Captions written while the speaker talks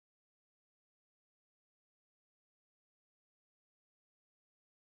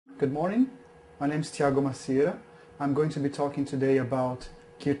good morning. My name is Thiago Macieira. I'm going to be talking today about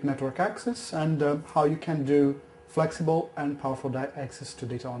Qt network access and how you can do flexible and powerful access to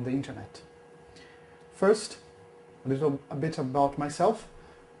data on the internet. First, a bit about myself.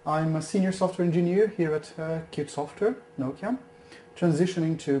 I'm a senior software engineer here at Qt Software, Nokia,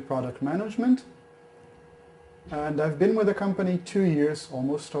 transitioning to product management. And I've been with the company 2 years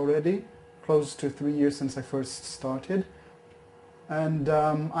almost already, close to 3 years since I first started. And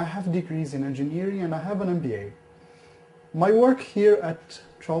I have degrees in engineering and I have an MBA. My work here at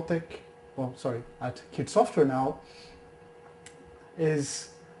at Qt Software now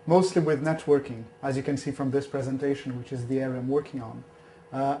is mostly with networking, as you can see from this presentation, which is the area I'm working on.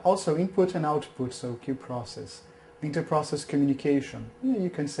 Also input and output, so Qt process, inter-process communication. You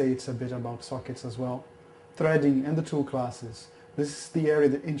can say it's a bit about sockets as well. Threading and the tool classes. This is the area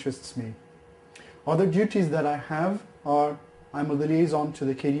that interests me. Other duties that I have are I'm a liaison to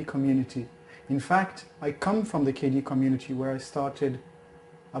the KDE community. In fact, I come from the KDE community where I started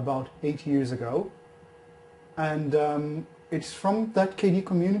about 8 years ago. And it's from that KDE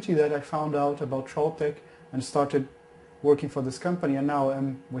community that I found out about Trolltech and started working for this company, and now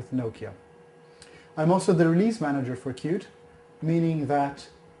I'm with Nokia. I'm also the release manager for Qt, meaning that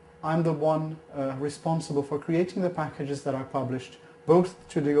I'm the one responsible for creating the packages that are published both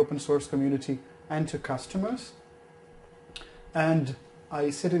to the open source community and to customers. And I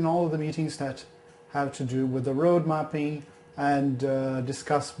sit in all of the meetings that have to do with the road mapping and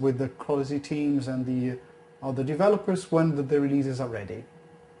discuss with the quality teams and the other developers when the releases are ready.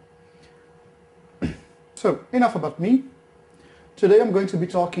 So, enough about me. Today I'm going to be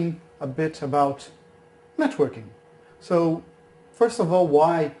talking a bit about networking. So, first of all,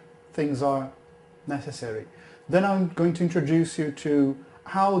 why things are necessary. Then I'm going to introduce you to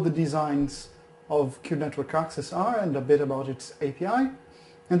how the designs of Qt network access are and a bit about its API.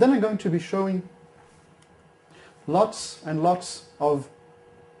 And then I'm going to be showing lots and lots of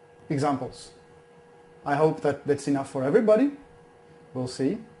examples. I hope that that's enough for everybody. We'll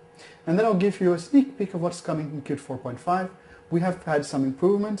see. And then I'll give you a sneak peek of what's coming in Qt 4.5. We have had some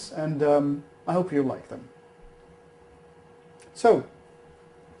improvements and I hope you like them. So,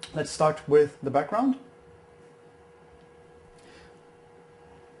 let's start with the background.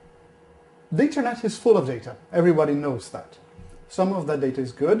 The internet is full of data. Everybody knows that. Some of that data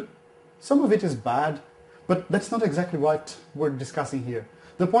is good, some of it is bad, but that's not exactly what we're discussing here.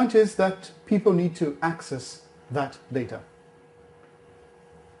 The point is that people need to access that data.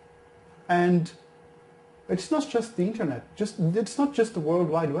 And it's not just the internet, it's not just the World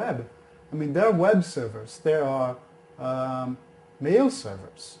Wide Web. I mean, there are web servers, there are mail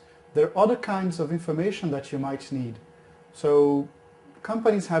servers, there are other kinds of information that you might need. So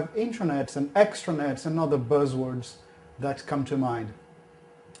companies have intranets and extranets and other buzzwords that come to mind.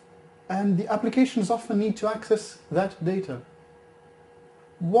 And the applications often need to access that data.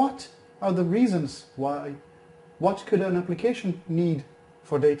 What are the reasons why? What could an application need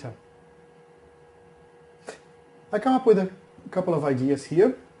for data? I come up with a couple of ideas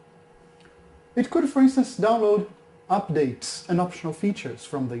here. It could, for instance, download updates and optional features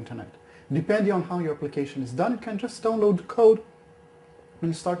from the internet. Depending on how your application is done, it can just download code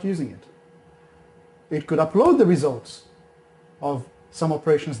and start using it. It could upload the results of some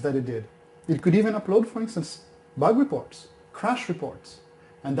operations that it did. It could even upload, for instance, bug reports, crash reports,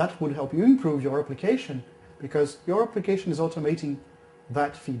 and that would help you improve your application because your application is automating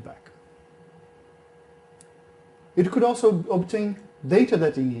that feedback. It could also obtain data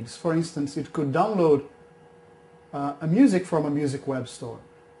that it needs. For instance, it could download a music from a music web store,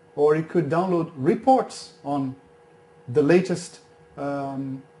 or it could download reports on the latest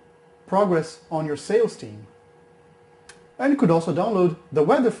progress on your sales team. And you could also download the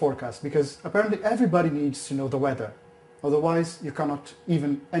weather forecast because apparently everybody needs to know the weather. Otherwise, you cannot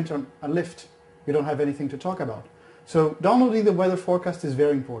even enter a lift. You don't have anything to talk about. So downloading the weather forecast is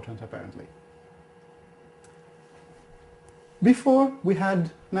very important apparently. Before we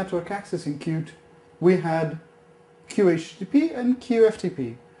had network access in Qt, we had QHTTP and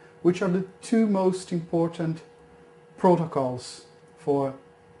QFTP, which are the two most important protocols for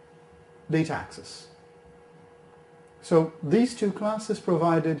data access. So these two classes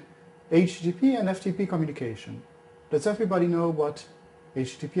provided HTTP and FTP communication. Does everybody know what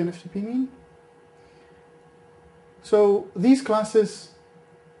HTTP and FTP mean? So these classes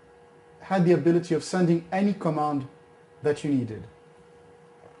had the ability of sending any command that you needed.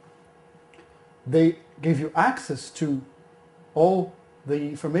 They gave you access to all the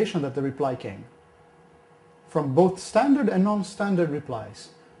information that the reply came from both standard and non-standard replies.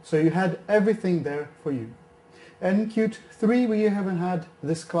 So you had everything there for you. And in Qt3 we haven't had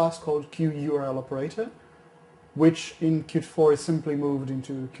this class called QURL operator, which in Qt4 is simply moved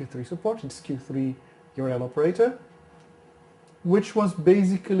into Qt3 support. It's Qt3 URL operator, which was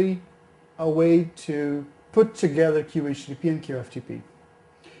basically a way to put together QHTTP and QFTP.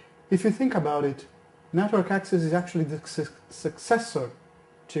 If you think about it, network access is actually the successor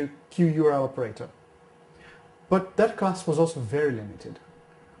to QURL operator. But that class was also very limited.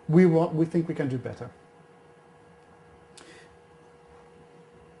 We think we can do better.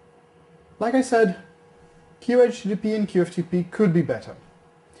 Like I said, QHTTP and QFTP could be better.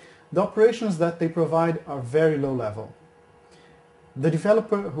 The operations that they provide are very low level. The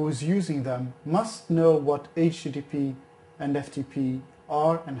developer who is using them must know what HTTP and FTP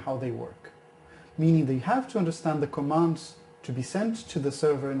are and how they work, meaning they have to understand the commands to be sent to the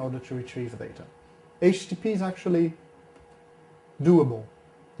server in order to retrieve data. HTTP is actually doable.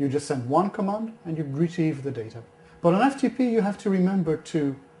 You just send one command and you retrieve the data. But on FTP you have to remember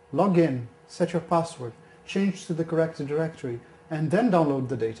to log in, set your password, change to the correct directory, and then download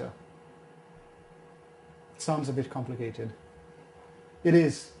the data. It sounds a bit complicated. It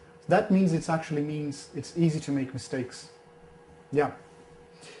is. That means it's easy to make mistakes. Yeah.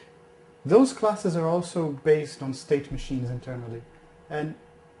 Those classes are also based on state machines internally, and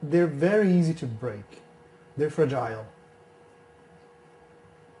they're very easy to break. They're fragile.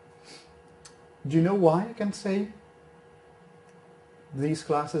 Do you know why I can say these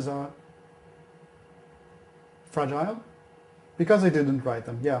classes are fragile? Because I didn't write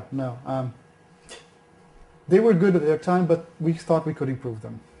them. Yeah, no. They were good at their time, but we thought we could improve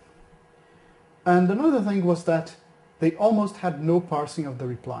them. And another thing was that they almost had no parsing of the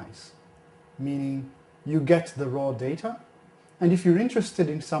replies, meaning you get the raw data, and if you're interested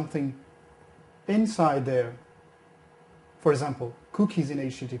in something inside there, for example, cookies in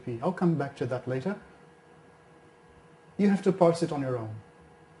HTTP, I'll come back to that later, you have to parse it on your own.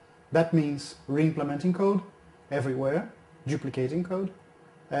 That means re-implementing code everywhere, duplicating code,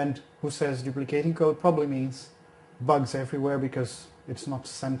 and who says duplicating code probably means bugs everywhere because it's not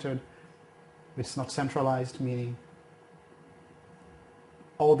centered, it's not centralized, meaning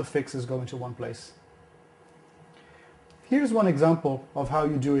all the fixes go into one place. Here's one example of how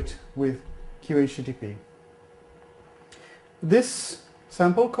you do it with QHTTP. This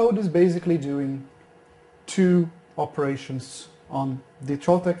sample code is basically doing two operations on the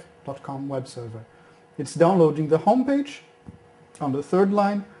trolltech.com web server. It's downloading the home page on the third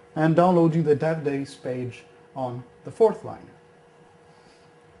line and downloading the DevDays page on the fourth line.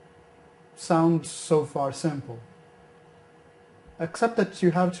 Sounds so far simple. Except that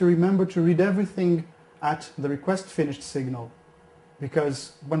you have to remember to read everything at the request finished signal,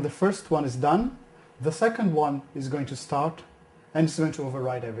 because when the first one is done, the second one is going to start and it's going to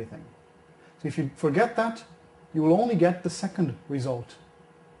override everything. So if you forget that, you will only get the second result.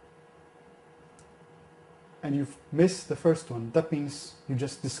 And you've missed the first one. That means you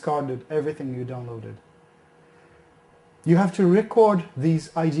just discarded everything you downloaded. You have to record these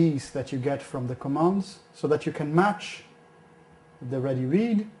IDs that you get from the commands so that you can match the ready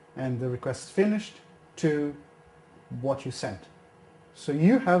read and the request finished to what you sent. So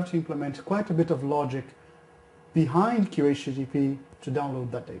you have to implement quite a bit of logic behind QHTTP to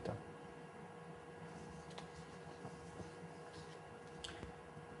download that data.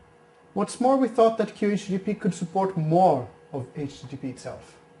 What's more, we thought that QHTTP could support more of HTTP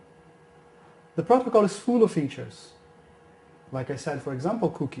itself. The protocol is full of features. Like I said, for example,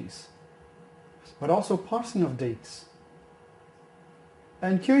 cookies, but also parsing of dates.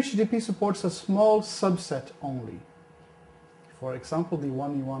 And QHTTP supports a small subset only. For example, the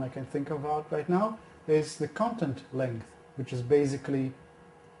only one I can think about right now is the content length, which is basically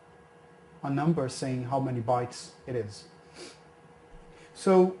a number saying how many bytes it is.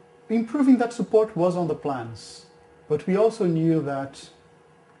 So improving that support was on the plans, but we also knew that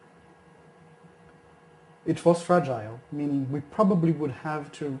it was fragile, meaning we probably would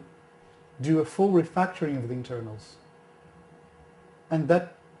have to do a full refactoring of the internals. And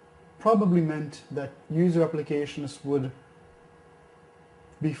that probably meant that user applications would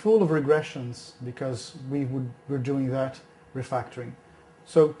be full of regressions because we were doing that refactoring.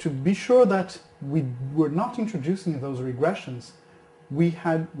 So to be sure that we were not introducing those regressions, we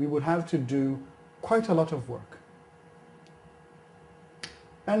would have to do quite a lot of work.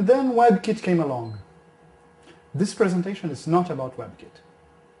 And then WebKit came along. This presentation is not about WebKit,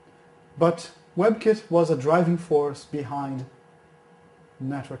 but WebKit was a driving force behind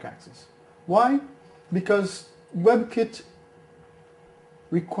network access. Why? Because WebKit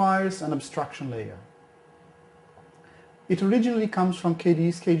requires an abstraction layer. It originally comes from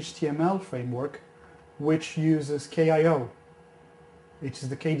KDE's KHTML framework, which uses KIO, which is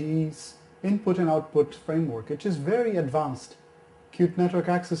the KDE's input and output framework, which is very advanced. Qt Network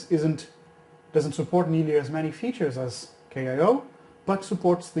Access doesn't support nearly as many features as KIO, but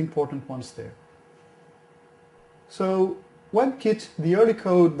supports the important ones there. So WebKit, the early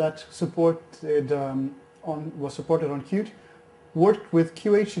code that was supported on Qt, worked with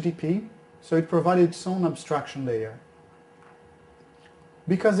QHTTP, so it provided its own abstraction layer.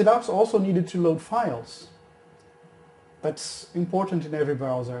 Because it also needed to load files. That's important in every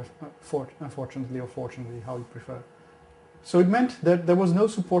browser, unfortunately or fortunately, how you prefer. So it meant that there was no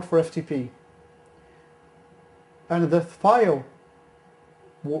support for FTP. And the file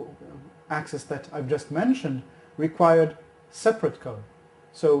access that I've just mentioned required separate code.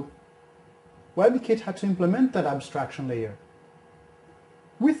 So WebKit had to implement that abstraction layer.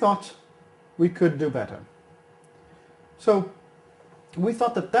 We thought we could do better. So we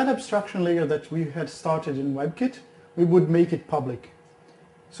thought that abstraction layer that we had started in WebKit, we would make it public.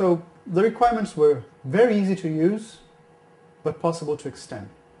 So the requirements were very easy to use, but possible to extend.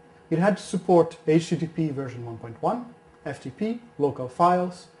 It had to support HTTP version 1.1, FTP, local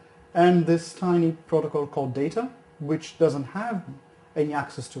files, and this tiny protocol called data, which doesn't have any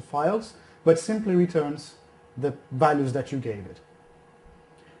access to files, but simply returns the values that you gave it.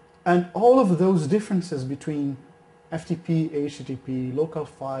 And all of those differences between FTP, HTTP, local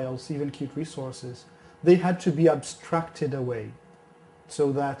files, even Qt resources, they had to be abstracted away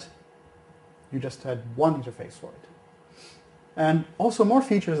so that you just had one interface for it. And also more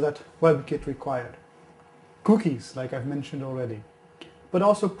features that WebKit required. Cookies, like I've mentioned already, but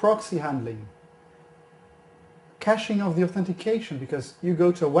also proxy handling, caching of the authentication, because you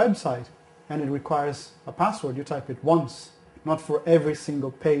go to a website and it requires a password, you type it once, not for every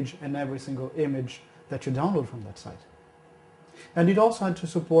single page and every single image that you download from that site. And it also had to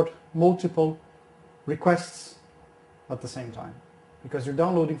support multiple requests at the same time, because you're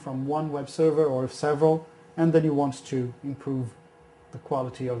downloading from one web server or several, and then you want to improve the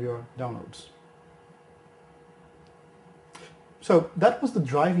quality of your downloads. So that was the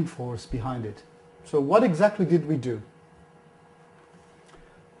driving force behind it. So what exactly did we do?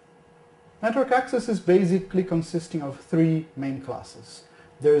 Network access is basically consisting of three main classes.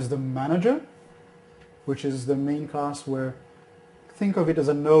 There's the manager, which is the main class where, think of it as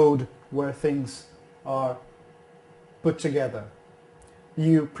a node where things are put together.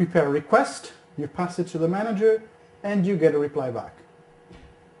 You prepare a request, you pass it to the manager, and you get a reply back.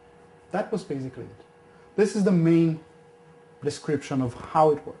 That was basically it. This is the main description of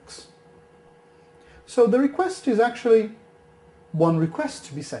how it works. So the request is actually one request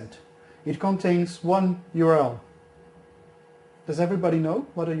to be sent. It contains one URL. Does everybody know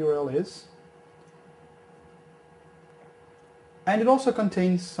what a URL is? And it also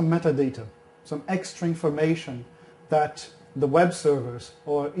contains some metadata, some extra information that the web servers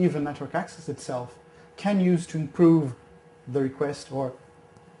or even network access itself can use to improve the request or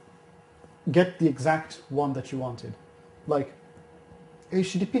get the exact one that you wanted, like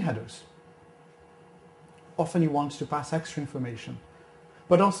HTTP headers. Often you want to pass extra information,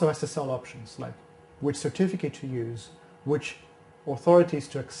 but also SSL options, like which certificate to use, which authorities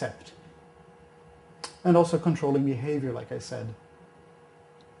to accept, and also controlling behavior, like I said.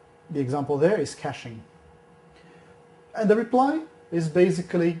 The example there is caching. And the reply is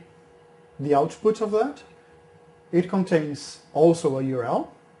basically the output of that. It contains also a URL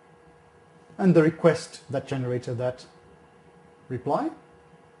and the request that generated that reply.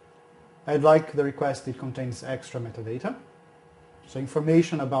 I'd like the request, it contains extra metadata, so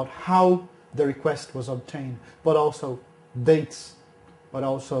information about how the request was obtained, but also dates, but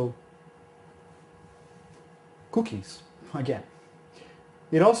also cookies, again.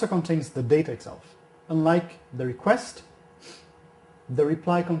 It also contains the data itself. Unlike the request, the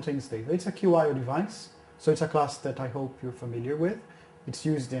reply contains data. It's a QIO device, so it's a class that I hope you're familiar with. It's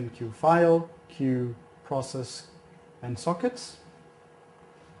used in QFile, QProcess, and sockets.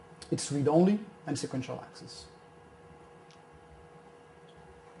 It's read-only and sequential access.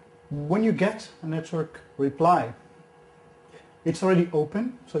 When you get a network reply, it's already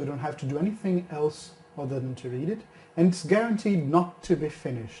open, so you don't have to do anything else other than to read it, and it's guaranteed not to be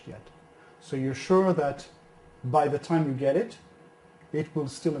finished yet. So you're sure that by the time you get it, it will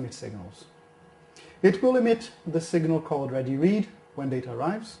still emit signals. It will emit the signal called ready read when data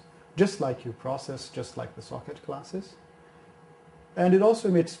arrives, just like QProcess, just like the socket classes. And it also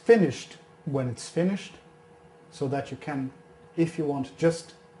emits finished when it's finished, so that you can, if you want,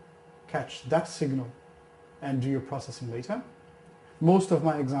 just catch that signal and do your processing later. Most of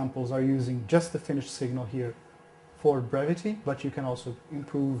my examples are using just the finished signal here for brevity, but you can also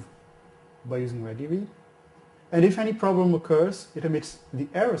improve by using ready read. And if any problem occurs, it emits the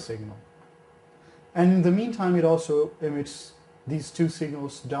error signal. And in the meantime, it also emits these two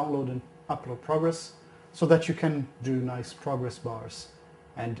signals, download and upload progress, so that you can do nice progress bars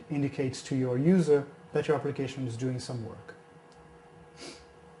and indicates to your user that your application is doing some work.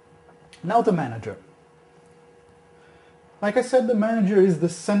 Now the manager. Like I said, the manager is the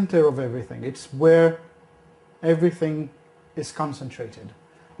center of everything. It's where everything is concentrated.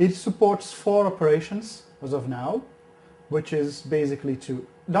 It supports 4 operations as of now, which is basically to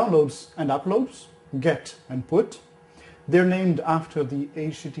downloads and uploads, get and put. They're named after the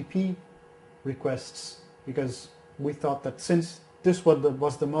HTTP requests because we thought that since this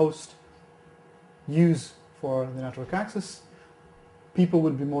was the most use for the network access, people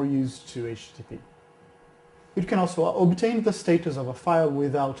would be more used to HTTP. It can also obtain the status of a file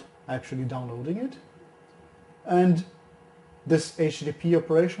without actually downloading it. And this HTTP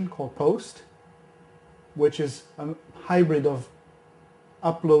operation called post, which is a hybrid of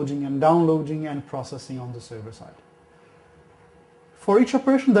uploading and downloading and processing on the server side. For each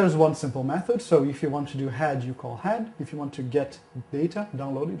operation, there's one simple method. So if you want to do head, you call head. If you want to get data,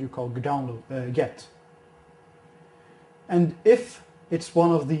 download it, you call get. And if it's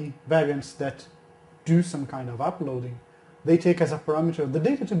one of the variants that do some kind of uploading, they take as a parameter the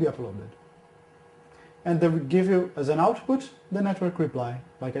data to be uploaded. And they will give you as an output the network reply,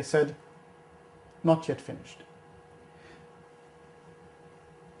 like I said, not yet finished.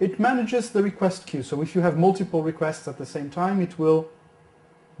 It manages the request queue, so if you have multiple requests at the same time, it will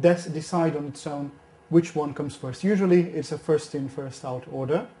decide on its own which one comes first. Usually it's a first in, first out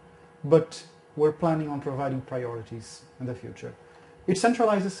order, but we're planning on providing priorities in the future. It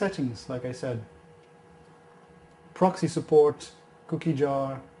centralizes settings, like I said, proxy support, cookie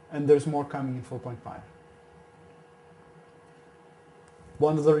jar, and there's more coming in 4.5.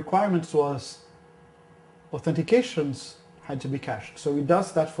 One of the requirements was authentications had to be cached. So it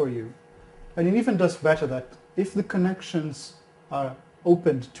does that for you. And it even does better that if the connections are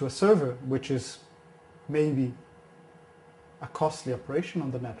opened to a server, which is maybe a costly operation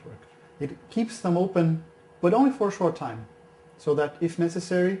on the network, it keeps them open, but only for a short time, so that if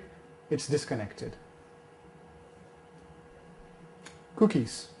necessary, it's disconnected.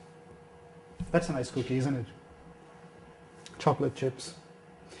 Cookies. That's a nice cookie, isn't it? Chocolate chips.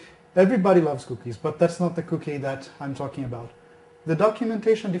 Everybody loves cookies, but that's not the cookie that I'm talking about. The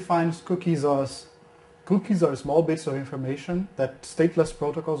documentation defines cookies are small bits of information that stateless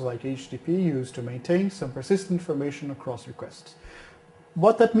protocols like HTTP use to maintain some persistent information across requests.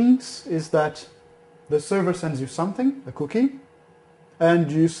 What that means is that the server sends you something, a cookie, and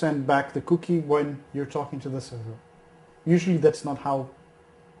you send back the cookie when you're talking to the server. Usually that's not how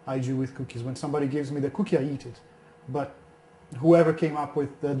I do with cookies. When somebody gives me the cookie, I eat it. But whoever came up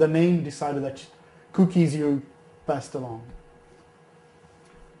with the name decided that cookies you passed along.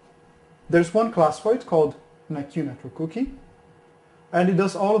 There's one class for it called network cookie, and it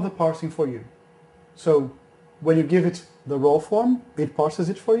does all of the parsing for you. So when you give it the raw form, it parses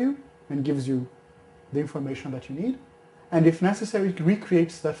it for you and gives you the information that you need. And if necessary, it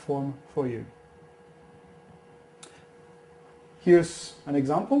recreates that form for you. Here's an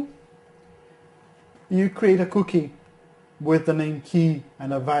example. You create a cookie with the name key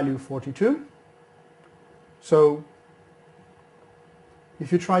and a value 42. So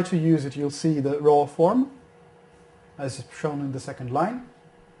if you try to use it, you'll see the raw form as shown in the second line.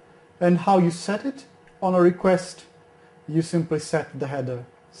 And how you set it. On a request, you simply set the header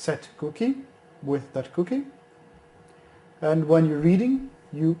set cookie with that cookie. And when you're reading,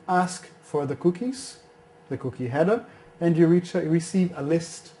 you ask for the cookies, the cookie header, and you receive a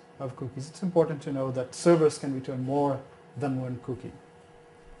list of cookies. It's important to know that servers can return more than one cookie.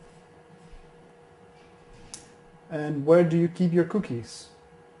 And where do you keep your cookies?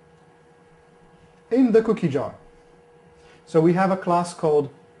 In the cookie jar. So we have a class called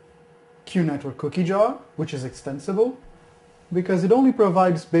QNetwork cookie jar, which is extensible because it only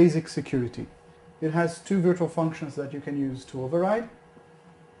provides basic security. It has 2 virtual functions that you can use to override.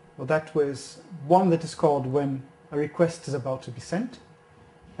 Well, that was one that is called when a request is about to be sent,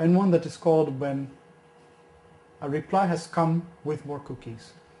 and one that is called when a reply has come with more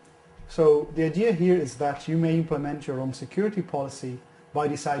cookies. So the idea here is that you may implement your own security policy by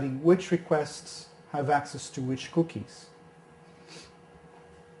deciding which requests have access to which cookies.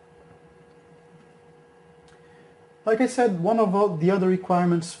 Like I said, one of the other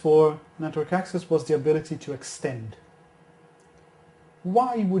requirements for network access was the ability to extend.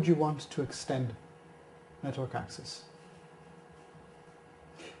 Why would you want to extend network access?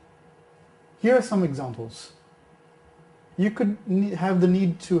 Here are some examples. You could have the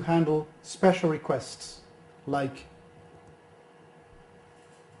need to handle special requests, like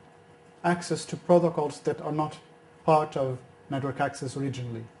access to protocols that are not part of network access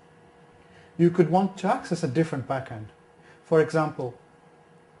originally. You could want to access a different backend. For example,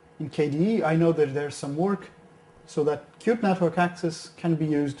 in KDE, I know that there's some work so that Qt network access can be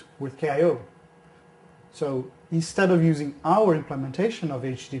used with KIO. So instead of using our implementation of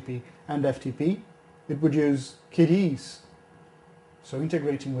HTTP and FTP, it would use KDE's, so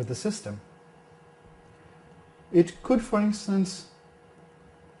integrating with the system. It could, for instance,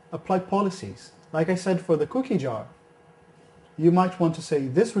 apply policies. Like I said, for the cookie jar, you might want to say,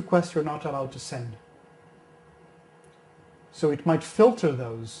 this request you're not allowed to send. So it might filter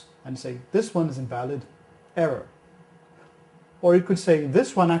those and say, this one is invalid, error. Or it could say,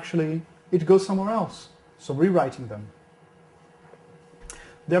 this one actually, it goes somewhere else. So rewriting them.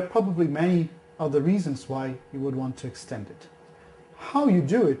 There are probably many other reasons why you would want to extend it. How you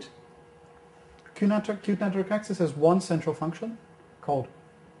do it, Qt Network Access has one central function called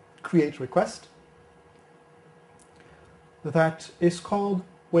create request that is called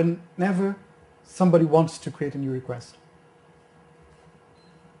whenever somebody wants to create a new request.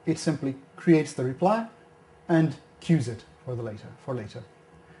 It simply creates the reply and queues it for later.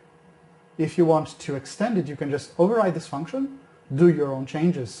 If you want to extend it, you can just override this function, do your own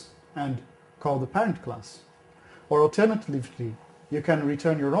changes, and call the parent class. Or alternatively, you can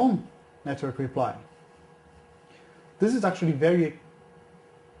return your own network reply. This is actually very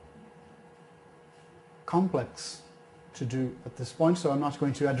complex to do at this point, so I'm not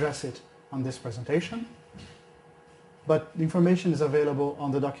going to address it on this presentation. But the information is available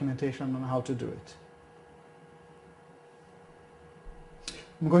on the documentation on how to do it.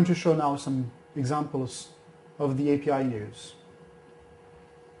 I'm going to show now some examples of the API news.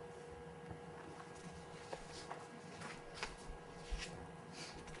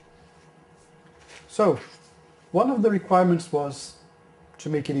 So, one of the requirements was to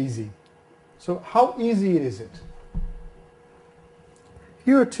make it easy. So, how easy is it?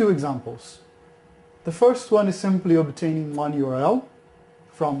 Here are two examples. The first one is simply obtaining one URL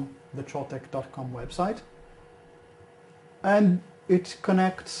from the trolltech.com website, and it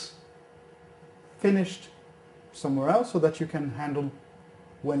connects finished somewhere else so that you can handle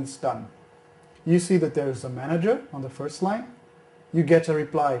when it's done. You see that there's a manager on the first line. You get a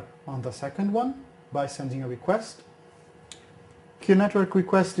reply on the second one by sending a request. QNetwork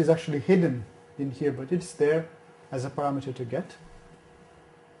request is actually hidden in here, but it's there as a parameter to get.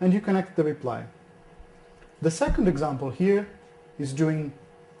 And you connect the reply. The second example here is doing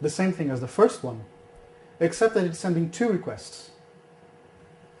the same thing as the first one, except that it's sending two requests.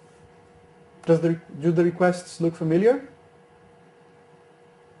 Do the requests look familiar?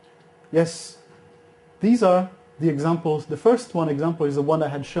 Yes. These are the examples. The first one example is the one I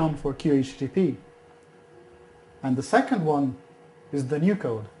had shown for QHTTP. And the second one is the new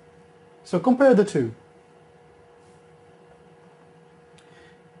code. So compare the two.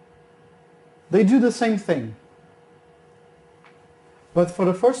 They do the same thing. But for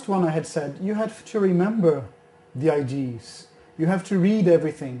the first one I had said, you have to remember the IDs. You have to read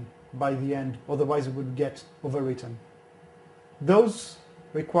everything by the end, otherwise it would get overwritten. Those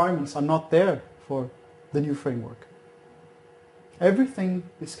requirements are not there for the new framework. Everything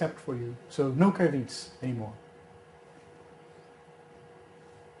is kept for you, so no caveats anymore.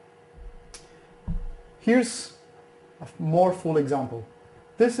 Here's a more full example.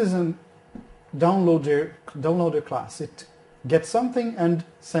 This is a downloader class. It gets something and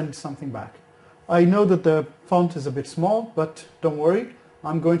sends something back. I know that the font is a bit small, but don't worry.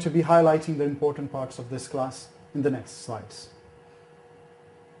 I'm going to be highlighting the important parts of this class in the next slides.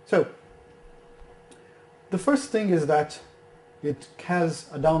 So, the first thing is that it has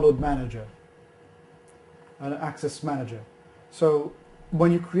a download manager, an access manager. So,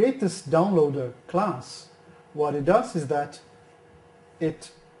 when you create this downloader class, what it does is that it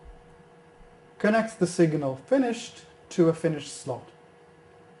connects the signal finished to a finished slot.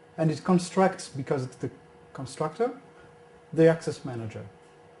 And it constructs, because it's the constructor, the access manager.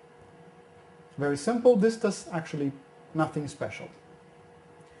 Very simple. This does actually nothing special.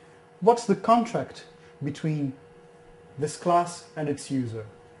 What's the contract between this class and its user?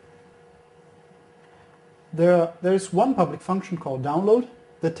 There is one public function called download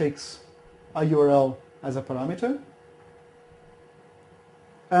that takes a URL as a parameter.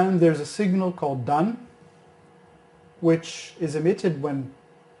 And there's a signal called done, which is emitted when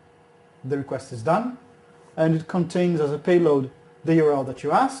the request is done. And it contains as a payload the URL that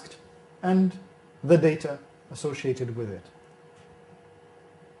you asked and the data associated with it.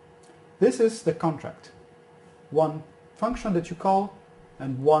 This is the contract, one function that you call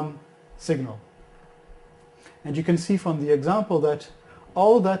and one signal. And you can see from the example that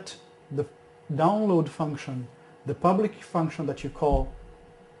all that the download function, the public function that you call,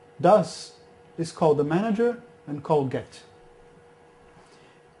 does is call the manager and call get.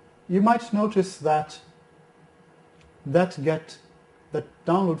 You might notice that that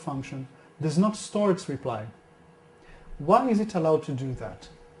download function does not store its reply. Why is it allowed to do that?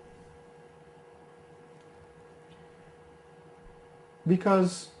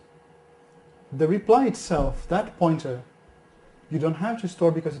 Because the reply itself, that pointer, you don't have to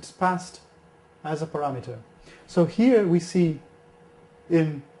store because it's passed as a parameter. So here we see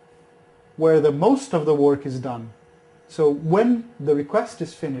in where the most of the work is done. So when the request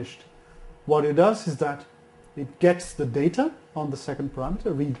is finished, what it does is that it gets the data on the second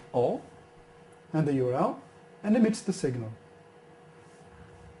parameter, read all, and the URL, and emits the signal.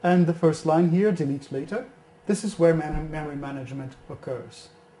 And the first line here, delete later, this is where memory management occurs.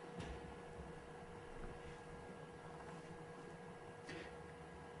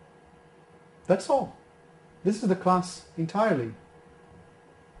 That's all. This is the class entirely.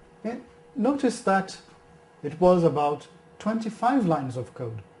 And notice that it was about 25 lines of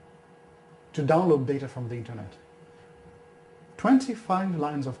code to download data from the internet. 25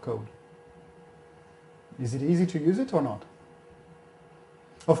 lines of code. Is it easy to use it or not?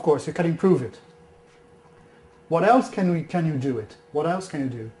 Of course, you can improve it. What else can you do it? What else can you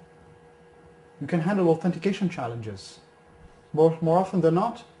do? You can handle authentication challenges. More often than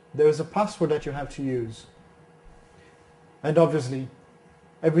not, there is a password that you have to use. And obviously,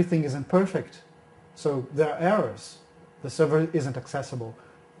 everything isn't perfect. So there are errors. The server isn't accessible,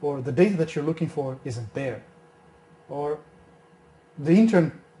 or the data that you're looking for isn't there, or the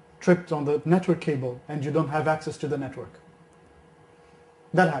intern tripped on the network cable and you don't have access to the network.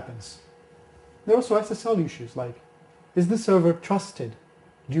 That happens. There are also SSL issues like, is the server trusted?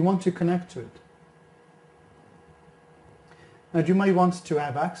 Do you want to connect to it? And you might want to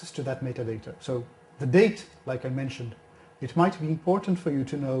have access to that metadata. So the date, like I mentioned, it might be important for you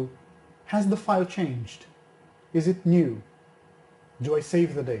to know, has the file changed? Is it new? Do I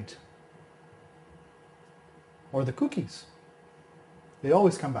save the date? Or the cookies? They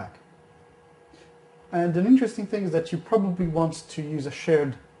always come back. And an interesting thing is that you probably want to use a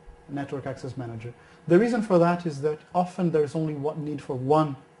shared network access manager. The reason for that is that often there's only one need for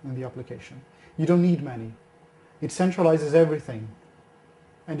one in the application. You don't need many. It centralizes everything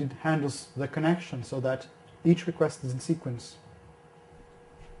and it handles the connection so that each request is in sequence.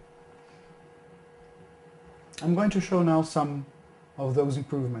 I'm going to show now some of those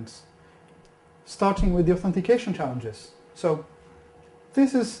improvements, starting with the authentication challenges. So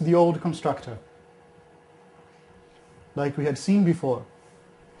this is the old constructor, like we had seen before.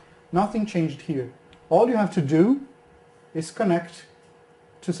 Nothing changed here. All you have to do is connect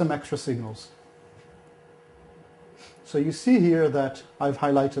to some extra signals. So you see here that I've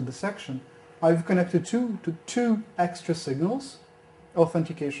highlighted the section. I've connected to two extra signals,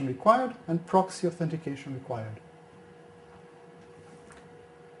 authentication required and proxy authentication required.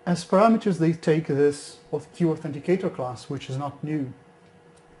 As parameters, they take this Queue Authenticator class, which is not new.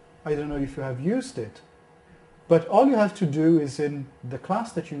 I don't know if you have used it, but all you have to do is in the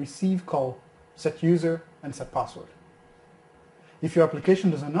class that you receive call set user and set password. If your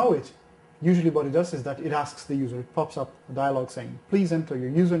application doesn't know it, usually what it does is that it asks the user, it pops up a dialog saying, please enter your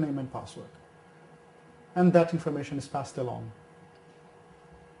username and password. And that information is passed along.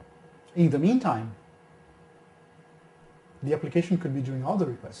 In the meantime, the application could be doing other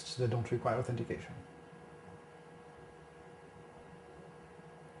requests that don't require authentication.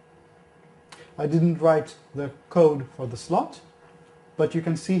 I didn't write the code for the slot, but you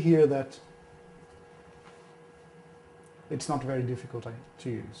can see here that it's not very difficult to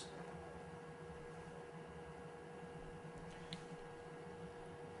use.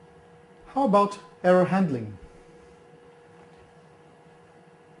 How about error handling?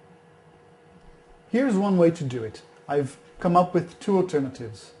 Here's one way to do it. I've come up with two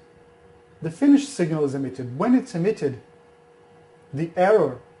alternatives. The finished signal is emitted. When it's emitted, the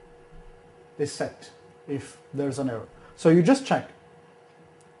error is set if there's an error. So you just check.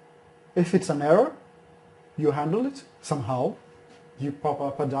 If it's an error, you handle it somehow. You pop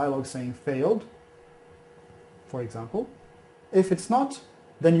up a dialog saying failed, for example. If it's not,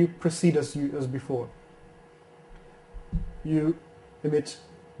 then you proceed as before. You emit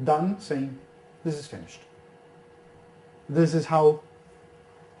done, saying this is finished. This is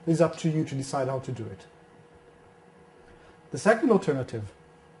up to you to decide how to do it. The second alternative,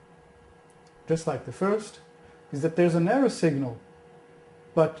 just like the first, is that there's an error signal,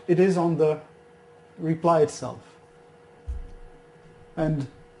 but it is on the reply itself. and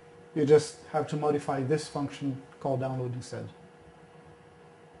you just have to modify this function called download instead.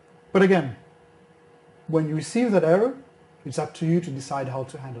 But again, when you receive that error, it's up to you to decide how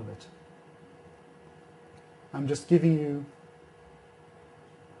to handle it. I'm just giving you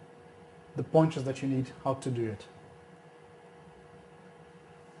the pointers that you need how to do it.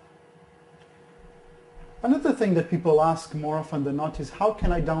 Another thing that people ask more often than not is, how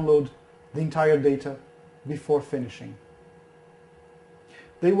can I download the entire data before finishing?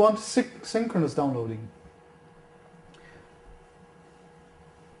 They want synchronous downloading.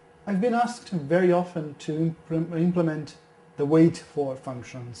 I've been asked very often to implement the wait for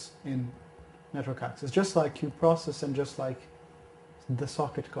functions in network access, just like queueProcess and just like the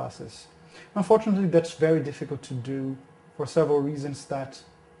socket classes. Unfortunately, that's very difficult to do for several reasons that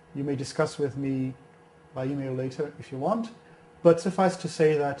you may discuss with me by email later if you want, but suffice to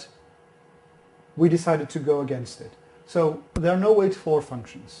say that we decided to go against it. So there are no wait for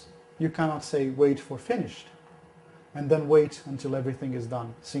functions. You cannot say wait for finished and then wait until everything is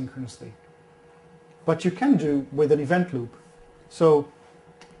done synchronously. But you can do with an event loop. So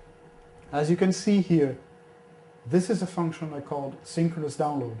as you can see here, this is a function I called synchronous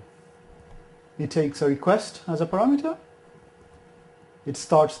download. It takes a request as a parameter. It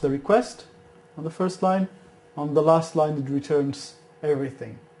starts the request on the first line. On the last line, it returns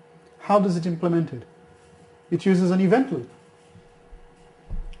everything. How does it implement it? It uses an event loop.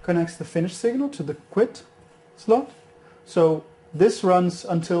 Connects the finish signal to the quit slot. So this runs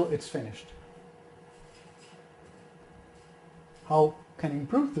until it's finished. How can you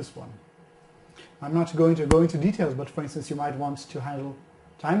improve this one? I'm not going to go into details, but for instance, you might want to handle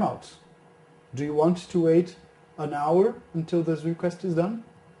timeouts. Do you want to wait an hour until this request is done?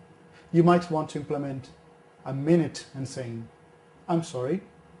 You might want to implement a minute and saying, I'm sorry,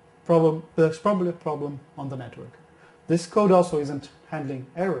 there's probably a problem on the network. This code also isn't handling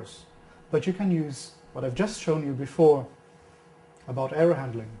errors, but you can use what I've just shown you before about error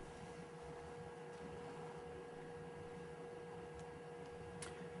handling.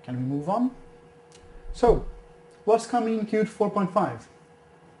 Can we move on? So, what's coming in Qt 4.5?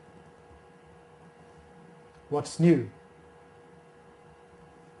 What's new?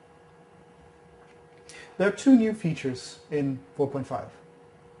 There are two new features in 4.5.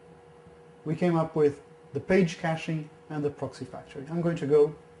 We came up with the page caching and the proxy factory. I'm going to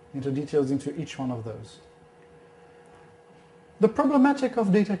go into details into each one of those. The problematic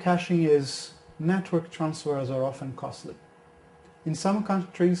of data caching is network transfers are often costly. In some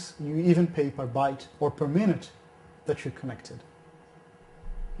countries, you even pay per byte or per minute that you're connected.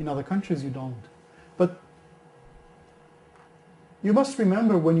 In other countries, you don't. But you must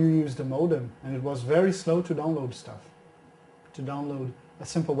remember when you used a modem and it was very slow to download stuff, to download a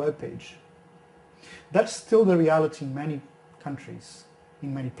simple web page. That's still the reality in many countries,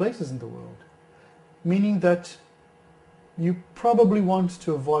 in many places in the world, meaning that you probably want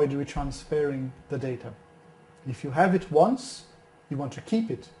to avoid retransferring the data. If you have it once, you want to keep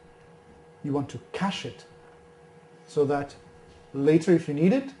it. You want to cache it so that later, if you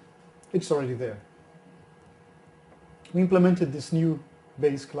need it, it's already there. We implemented this new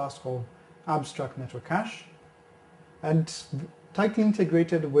base class called Abstract Network Cache, and tightly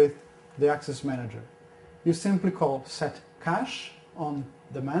integrated with the Access Manager. You simply call set cache on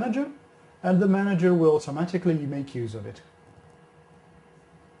the manager, and the manager will automatically make use of it.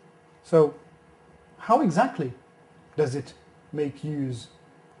 So, how exactly does it make use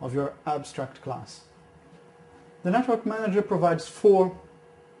of your abstract class? The Network Manager provides 4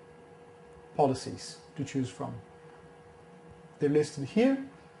 policies to choose from. They're listed here,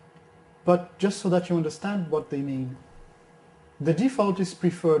 but just so that you understand what they mean. The default is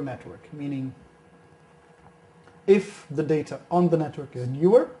preferred network, meaning if the data on the network is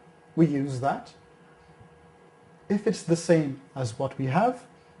newer, we use that. If it's the same as what we have,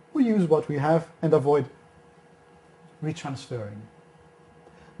 we use what we have and avoid retransferring.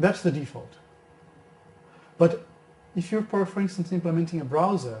 That's the default. But if you're, for instance, implementing a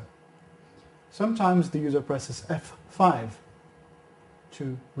browser, sometimes the user presses F5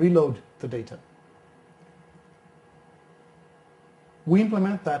 to reload the data. We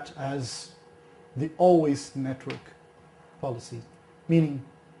implement that as the always network policy, meaning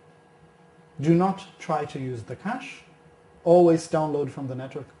do not try to use the cache, always download from the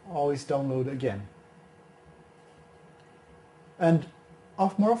network, always download again. And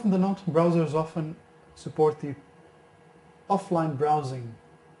more often than not, browsers often support the offline browsing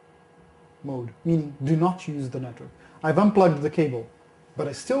mode, meaning do not use the network. I've unplugged the cable, but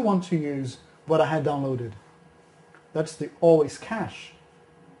I still want to use what I had downloaded. That's the always cache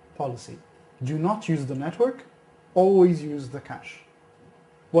policy. Do not use the network, always use the cache.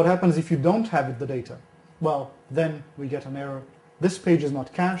 What happens if you don't have the data? Well, then we get an error. This page is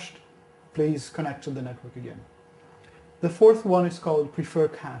not cached. Please connect to the network again. The fourth one is called prefer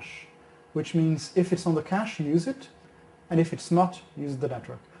cache, which means if it's on the cache, use it, and if it's not, use the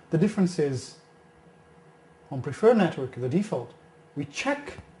network. The difference is, on prefer network, the default, we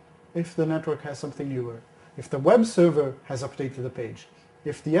check if the network has something newer, if the web server has updated the page,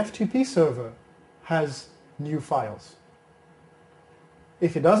 if the FTP server has new files.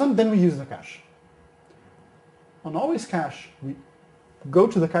 If it doesn't, then we use the cache. On always cache, we go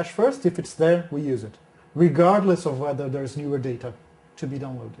to the cache first. If it's there, we use it, regardless of whether there's newer data to be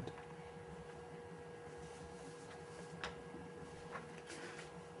downloaded.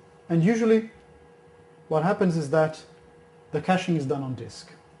 And usually, what happens is that the caching is done on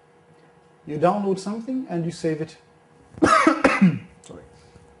disk. You download something and you save it sorry,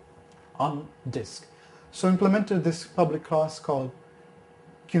 on disk. So implemented this public class called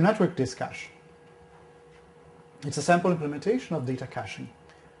QNetwork Disk Cache. It's a sample implementation of data caching.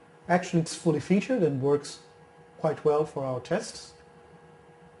 Actually, it's fully featured and works quite well for our tests.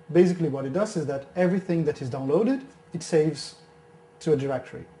 Basically, what it does is that everything that is downloaded, it saves to a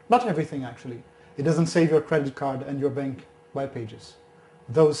directory. Not everything, actually. It doesn't save your credit card and your bank web pages.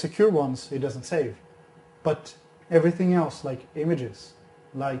 Those secure ones, it doesn't save. But everything else, like images,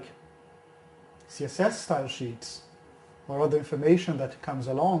 like CSS style sheets, or other information that comes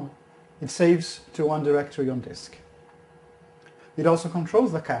along, it saves to one directory on disk. It also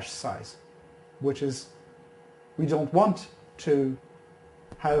controls the cache size, which is, we don't want to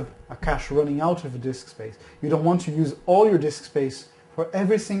have a cache running out of disk space. You don't want to use all your disk space for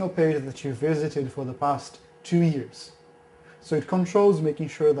every single page that you visited for the past 2 years. So it controls making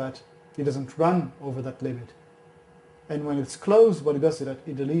sure that it doesn't run over that limit. And when it's closed, what it does is that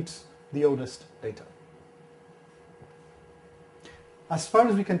it deletes the oldest data. As far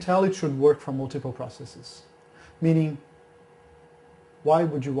as we can tell, it should work for multiple processes. Meaning, why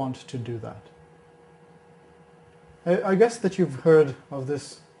would you want to do that? I guess that you've heard of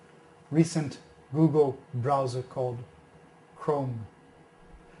this recent Google browser called Chrome.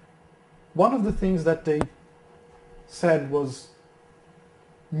 One of the things that they said was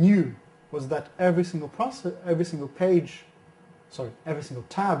new was that every single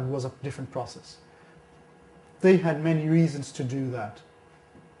tab was a different process. They had many reasons to do that.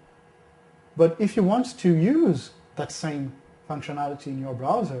 But if you want to use that same functionality in your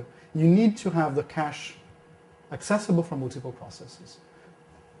browser, you need to have the cache accessible from multiple processes.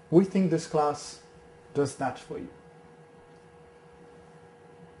 We think this class does that for you.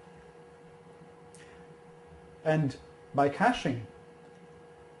 And by caching,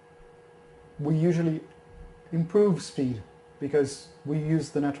 we usually improve speed because we use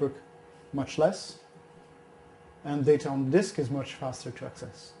the network much less and data on the disk is much faster to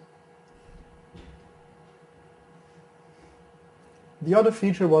access. The other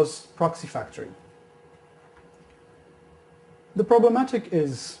feature was proxy factory. The problematic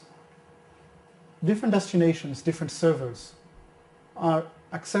is different destinations, different servers are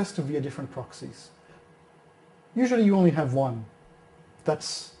accessed to via different proxies. Usually you only have one.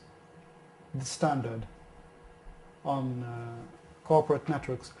 That's the standard on corporate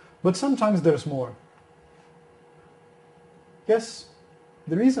networks. But sometimes there's more. Yes,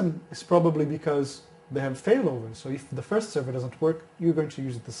 the reason is probably because they have failovers. So if the first server doesn't work, you're going to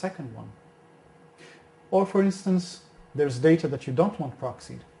use the second one. Or for instance, there's data that you don't want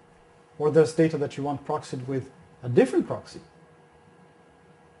proxied. Or there's data that you want proxied with a different proxy.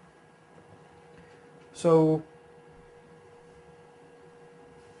 So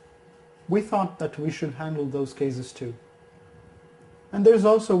we thought that we should handle those cases too. And there's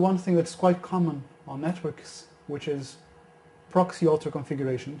also one thing that's quite common on networks, which is proxy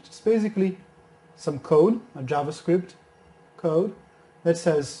auto-configuration. It's basically some code, a JavaScript code, that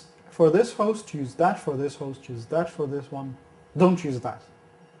says, for this host, use that, for this host, use that, for this one, don't use that.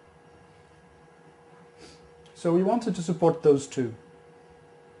 So we wanted to support those two.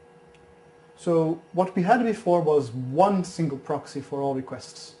 So what we had before was one single proxy for all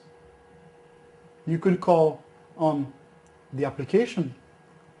requests. You could call on the application,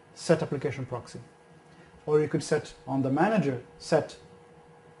 set application proxy. Or you could set on the manager,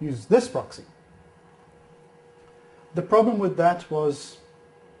 use this proxy. The problem with that was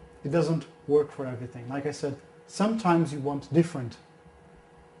it doesn't work for everything. Like I said, sometimes you want different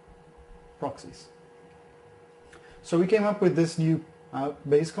proxies. So we came up with this new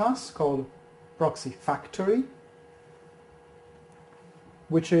base class called proxy factory,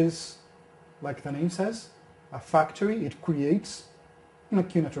 which is, like the name says, a factory. It creates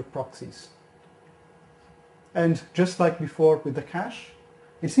QNetwork proxies. And just like before with the cache,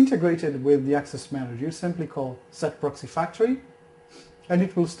 It's integrated with the access manager. You simply call set proxy factory, and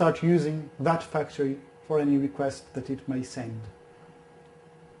it will start using that factory for any request that it may send.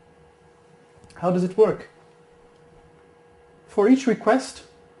 How does it work? For each request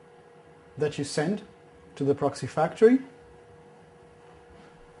that you send to the proxy factory,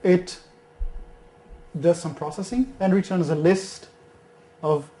 it does some processing and returns a list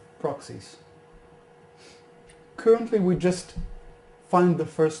of proxies. Currently, we just find the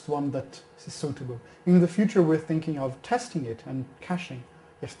first one that is suitable. In the future, we're thinking of testing it and caching.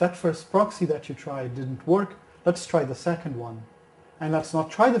 If that first proxy that you tried didn't work, let's try the second one. And let's not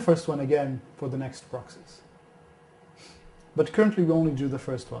try the first one again for the next proxies. But currently, we only do the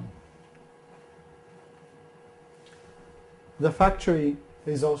first one. The factory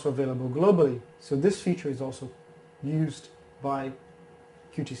is also available globally, so this feature is also used by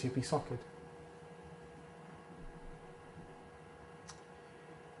QTCP socket.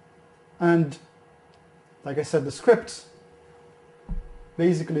 And like I said, the scripts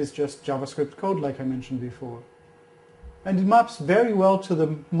basically is just JavaScript code, like I mentioned before. And it maps very well to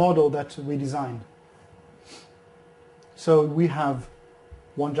the model that we designed. So we have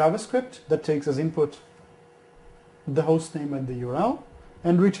one JavaScript that takes as input the host name and the URL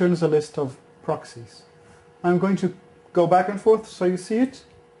and returns a list of proxies. I'm going to go back and forth so you see it.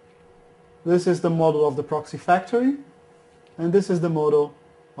 This is the model of the proxy factory, and this is the model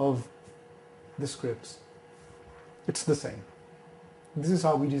of the scripts. It's the same. This is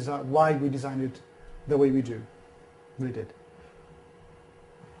how we why we designed it the way we did.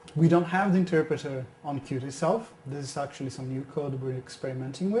 We don't have the interpreter on Qt itself. This is actually some new code we're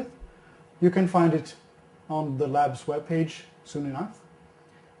experimenting with. You can find it on the lab's webpage soon enough.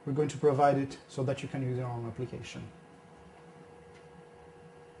 We're going to provide it so that you can use your own application.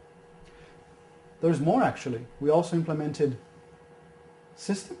 There's more actually. We also implemented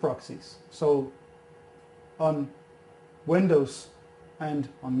system proxies. So on Windows and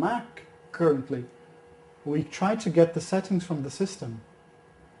on Mac currently, we try to get the settings from the system.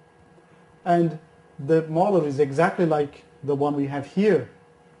 And the model is exactly like the one we have here.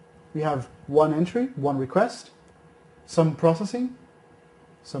 We have one entry, one request, some processing,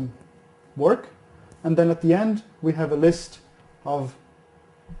 some work, and then at the end we have a list of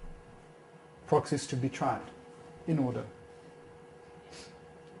proxies to be tried in order.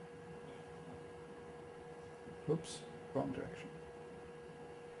 Oops, wrong direction.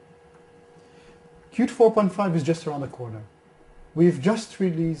 Qt 4.5 is just around the corner. We've just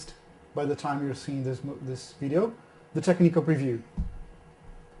released, by the time you're seeing this video, the technical preview.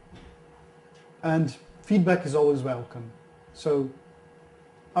 And feedback is always welcome. So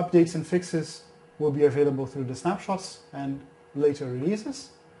updates and fixes will be available through the snapshots and later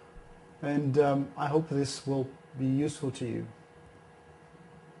releases. And I hope this will be useful to you.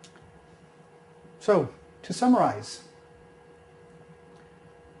 So, to summarize,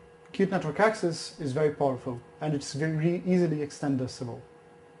 Qt Network Access is very powerful and it's very easily extensible.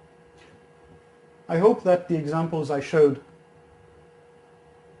 I hope that the examples I showed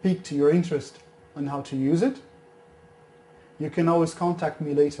piqued your interest on how to use it. You can always contact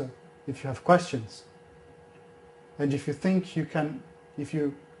me later if you have questions. And if you think if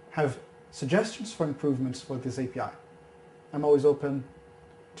you have suggestions for improvements for this API, I'm always open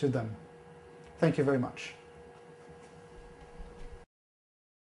to them. Thank you very much.